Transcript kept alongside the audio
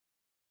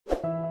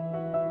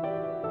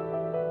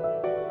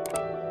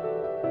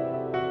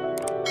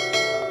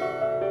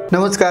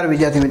नमस्कार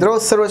विद्यार्थी मित्रों,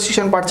 सर्व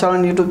शिक्षण पाठशाला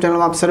यूट्यूब चैनल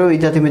में आप सर्व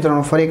विद्यार्थी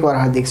मित्रों फरी एक बार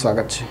हार्दिक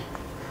स्वागत है।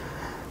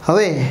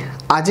 हवे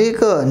आज एक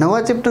नवा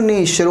चेप्टर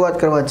की शुरुआत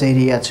करवा जई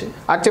रह्या छे।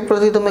 आ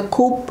चेप्टर थी तमे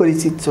खूब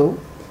परिचित छो।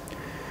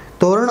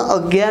 धोरण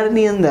 11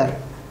 नी अंदर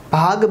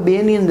भाग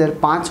 2 नी अंदर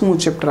 5मुं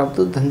चेप्टर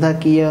आवतुं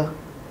धंधाकीय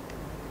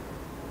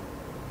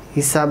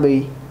हिसाबी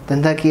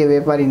धंधाकीय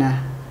वेपारीना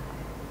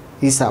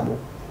हिसाबो।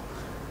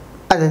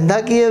 आ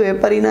धंधाकीय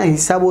वेपारीना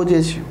हिसाबो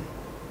जे छे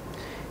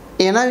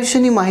एना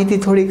विशेनी माहिती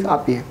थोड़ीक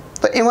आपीए।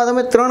 तो एमां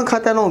तमे 3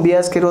 खातानो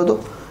अभ्यास कर्यो हतो,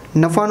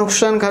 नफा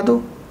नुकसान खातुं,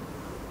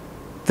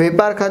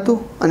 वेपार खातुं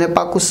अने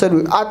पाकू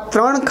सर्विस। आ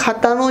 3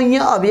 खातानो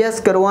अहींया अभ्यास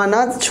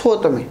करवाना ज छो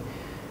तमे।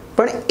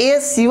 पण ए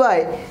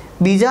सिवाय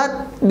बीजा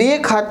 2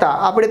 खाता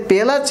आपणे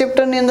पहेला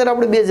चेप्टरनी अंदर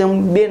आपणे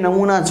बे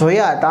नमूना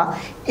जोया हता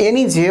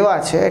एनी जेवा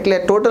छे। एटले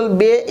टोटल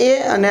 2A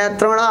अने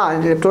 3A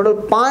એટલે टोटल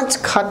 5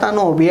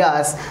 खातानो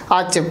अभ्यास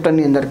आ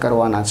चेप्टरनी अंदर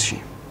करवाना छे।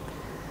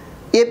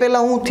 ए पहेला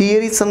हूँ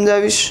थियरी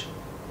समजावीश।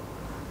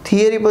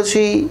 थियरी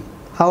पछी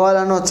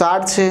हवालानो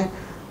चार्ट है,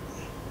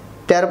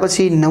 त्यार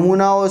पछी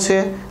नमूनाओ है।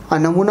 आ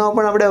नमूनाओ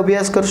पण आपणे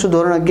अभ्यास करशुं।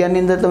 धोरण 11 नी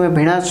अंदर तमे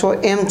भण्या छो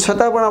एम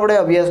छतां पण आपणे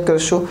अभ्यास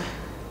करशुं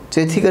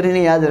जेथी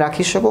करीने याद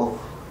राखी शको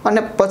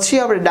अने पछी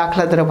आपणे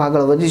दाखला तरफ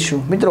आगळ वधीशुं।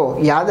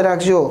 मित्रों याद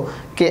राखजो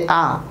के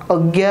आ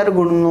 11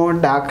 गुणनो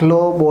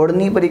दाखलो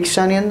बोर्डनी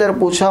परीक्षानी अंदर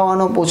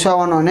पूछावानो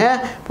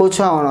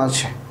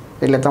छे।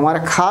 एटले तमारे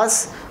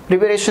खास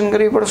प्रिपेरेशन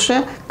करवी पड़शे,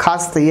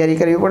 खास तैयारी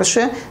करवी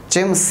पड़शे।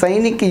 जेम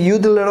सैनिक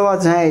युद्ध लड़वा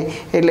जाए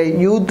एटले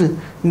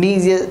युद्धनी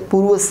जे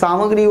पूर्व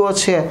सामग्रीओ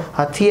छे,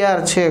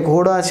 हथियार छे,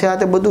 घोड़ा छे, आ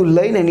ते बधुं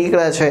लईने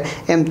નીકળે छे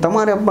एम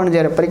तमारे पण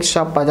ज्यारे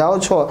परीक्षा आपवा जाओ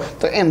छो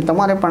तो एम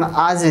तमारे पण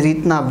आ ज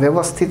रीतना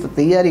व्यवस्थित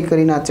तैयारी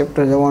करीने आ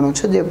चेप्टर जवानुं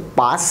छे जे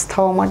पास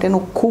थवा माटेनुं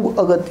खूब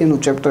अगत्यनुं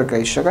चेप्टर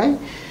कही शकाय।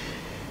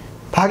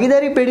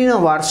 भागीदारी पेढीना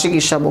वार्षिक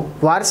हिसाबो।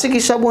 वार्षिक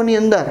हिसाबोनी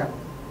अंदर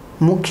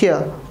मुख्य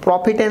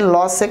प्रॉफिट एंड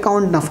लॉस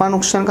एकाउंट नफा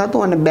नुकसान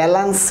खातुं अने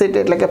बेलेंस शीट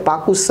एटले के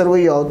पाकू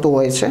सरवैयो आवतो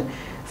होय छे।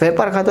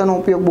 वेपार खातानो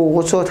उपयोग बहु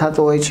ओछो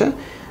थतो होय छे।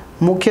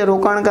 मुख्य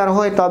रोकाणकार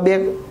होय तो आ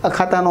 2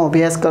 खातानो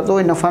अभ्यास करतो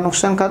होय, नफा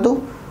नुकसान खातुं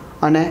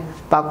अने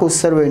पाकू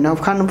सरवै।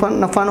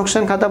 नफा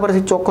नुकसान खाता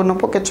परथी चोख्खो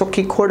नफो के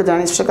चोख्खी खोट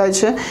जाणी शकाय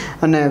छे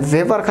अने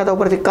वेपार खाता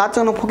परथी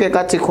काचो नफो के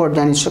काची खोट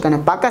जाणी शकाय।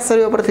 अने पाका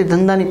सरवै परथी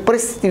धंधानी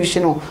परिस्थिति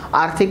विशेनो,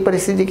 आर्थिक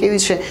परिस्थिति केवी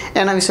छे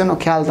एना विशेनो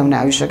ख्याल तमने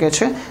आवी शके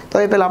छे। तो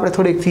ए पहेला आपणे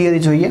थोड़ी थियरी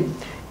जोईए।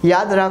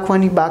 याद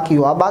राखवानी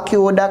बाकीओ। आ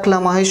बाकीओ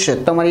दाखलामां हशे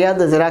तमारे याद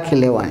ज राखी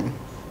लेवानी।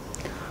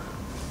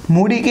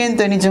 मूडी के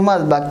तेनी जमा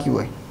ज बाकी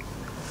होय।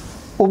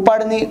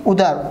 उपाड़नी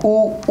उधार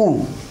उ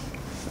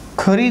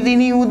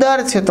खरीदीनी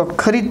उधार छे तो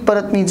खरीद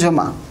परतनी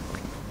जमा।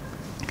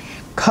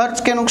 खर्च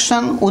के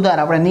नुकसान उधार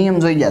आपणे नियम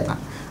जोई गया था।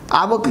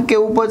 आवक के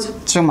उपज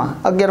जमा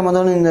 11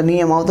 धोरणनी अंदर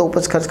नियम आवतो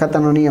उपज खर्च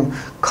खातानो नियम।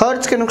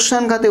 खर्च के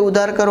नुकसान खाते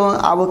उधार करो,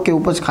 आवक के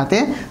उपज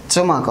खाते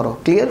जमा करो।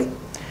 क्लियर।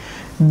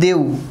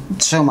 देवू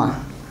जमा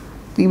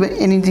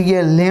एनी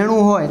जग्याए लेणुं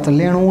होय तो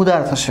लेणुं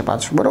उधार थशे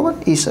पाछुं। बरोबर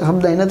ए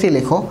शब्द अहीं नथी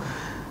लख्यो।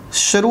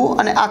 शरू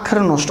अने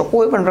आखरनो स्टॉक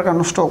कोई पण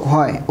प्रकारनो स्टॉक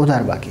होय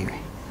उधार बाकी होय।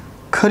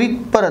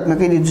 खरीद परत में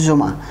कही दीधुं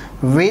जमा।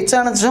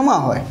 वेचाण जमा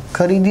होय,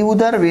 खरीदी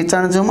उधार,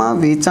 वेचाण जमा,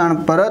 वेचाण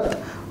परत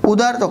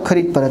उधार तो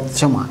खरीद परत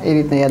जमा। ए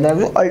रीते याद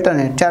राखजो।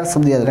 अल्टरनेट 4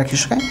 शब्द याद राखी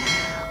शकाय।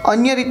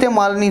 अन्य रीते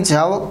मालनी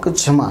जावक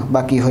जमा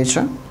बाकी होय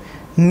छे।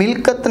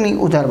 मिलकतनी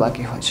उधार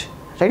बाकी होय छे।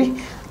 रेडी।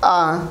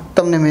 आ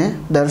तमने मैं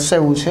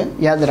दर्शाव्युं छे।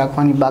 याद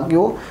राखवानी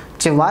बाकीओ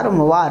जे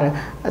वारंवार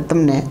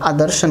तमने आ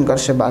दर्शन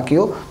करशे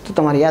बाकीओ तो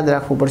तमारे याद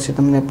राखवू पड़शे।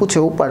 तमने पूछे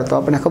उपाड़ तो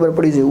आपने खबर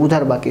पड़ी जाए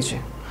उधार बाकी छे,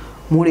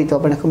 मूड़ी तो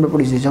आपने खबर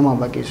पड़ी जाए जमा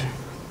बाकी छे।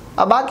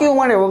 आ बाकीओ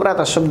माटे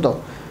वपराता शब्दों।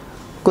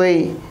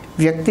 कोई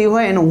व्यक्ति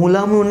होय एनुं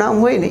हुलामणुं नाम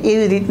होय ने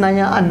एवी रीतना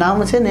अहींया आ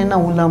नाम छे ने एना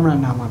हुलामणा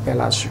नाम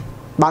आपेला छे।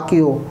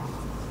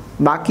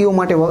 बाकीओ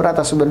माटे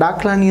वपराता शब्दो।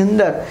 दाखलानी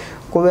अंदर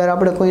कोई वार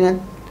आपणे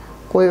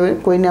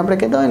कोईने आपणे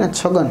कहेता होय ने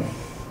छगन,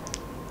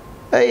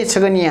 ए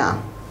छगनिया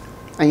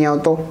अहींया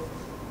आवतो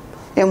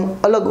एम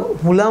अलग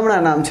हुलामणा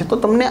नाम है तो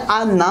तमने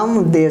आ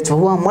नाम दे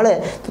जोवा मळे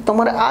तो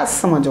तमारे आ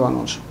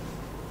समजवानुं छे।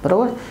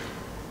 बराबर।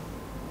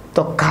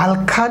 तो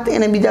गालखात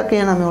एने बीजा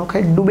कया नामे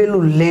ओळखाय?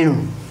 डूबेलुं लेणुं।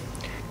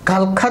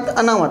 गालखात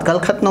अनामत,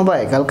 गालखातनो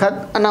भाई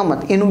गालखात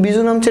अनामत एनुं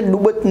बीजुं नाम छे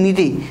डूबत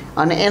निधि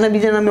अने एना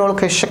बीजा नामे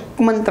ओळखाय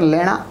शकमंत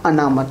लेणा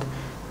अनामत।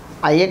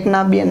 आ एक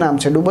ना 2 नाम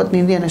छे डूबत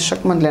निधि अने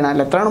शकमंत लेणा।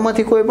 એટલે 3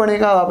 માંથી કોઈ પણ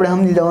એક આપણે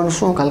સમજી જવાનું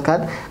શું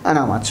ગાલખાત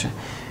અનામત છે।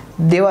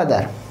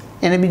 દેવાદાર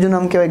એને બીજું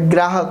નામ કહેવાય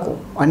ગ્રાહકો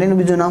અને એનું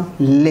બીજું નામ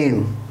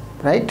લેણું।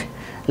 રાઈટ।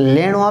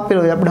 લેણું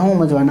આપેલું હોય આપણે શું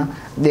સમજવાના?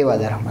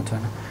 દેવાદાર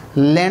સમજવાના।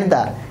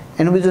 લેણદાર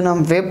એનું બીજું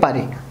નામ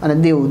વેપારી અને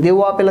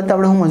દેવું આપેલા તો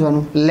આપણે શું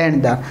સમજવાનું?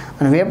 લેણદાર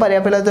અને વેપારી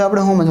આપેલા તો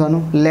આપણે શું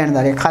સમજવાનું?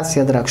 લેણદાર। એ ખાસ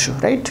યાદ રાખશો।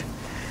 રાઈટ।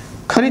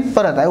 ખરીદ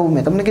પરત આવ્યું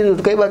મેં તમને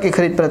કીધું કઈ બાકી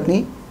ખરીદ પરતની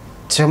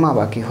જમા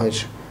બાકી હોય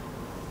છે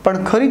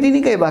પણ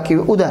ખરીદીની કઈ બાકી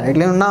ઉધાર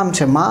એટલે એનું નામ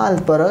છે માલ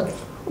પરત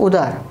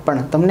ઉધાર।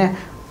 પણ તમને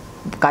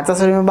કાચા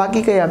શરીરમાં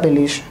બાકી કઈ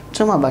આપેલી છે?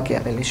 जमा बाकी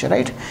आपेली है।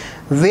 राइट।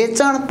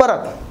 वेचाण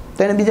परत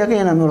तो एने बीजा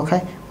कया नामे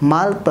ओळखाय?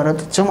 माल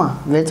परत जमा।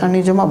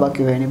 वेचाणनी जमा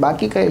बाकी होय एनी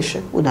बाकी कई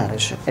छे? उधार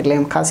छे। एटले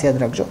एम खास याद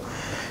राखजो।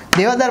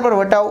 देवादार पर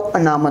वटाव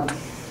अनामत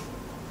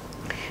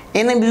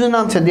એને બીજું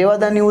નામ છે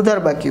દેવાદારની ઉધાર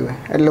બાકી હોય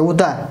એટલે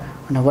ઉધાર,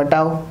 અને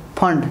વટાવ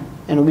ફંડ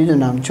એનું બીજું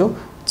નામ છે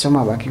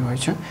જમા બાકી હોય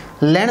છે.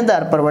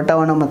 લેણદાર પર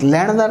વટાવ અનામત,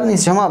 લેણદારની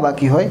જમા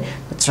બાકી હોય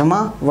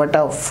જમા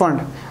વટાવ ફંડ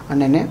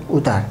અને એને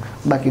ઉધાર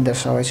બાકી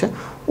દર્શાવે છે.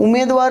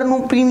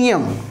 ઉમેદવારનું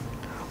પ્રીમિયમ,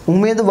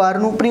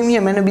 ઉમેદવારનું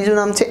પ્રીમિયમ એનું બીજું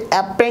નામ છે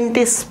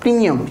એપ્રેન્ટિસ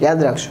પ્રીમિયમ.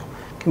 યાદ રાખજો,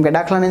 કેમ કે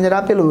દાખલાની અંદર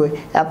આપેલું હોય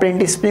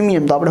એપ્રેન્ટિસ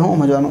પ્રીમિયમ તો આપણે શું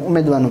સમજવાનું,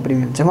 ઉમેદવારનું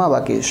પ્રીમિયમ જમા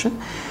બાકી છે.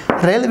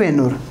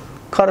 રેલવેનું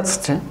ખર્ચ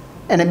છે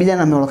એને બીજા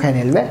નામે ઓળખાય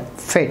રેલવે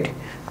ફેટ.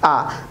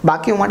 આ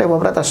બાકીઓ માટે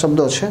વપરાતા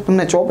શબ્દો છે,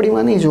 તમને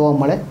ચોપડીમાં નહીં જોવા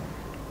મળે,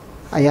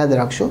 આ યાદ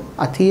રાખજો.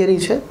 આ થિયરી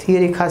છે,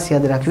 થિયરી ખાસ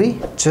યાદ રાખવી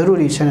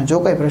જરૂરી છે. અને જો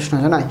કંઈ પ્રશ્ન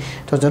જણાય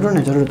તો જરૂર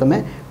ને જરૂર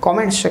તમે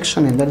કોમેન્ટ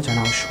સેક્શનની અંદર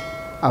જણાવશો.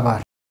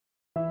 આભાર.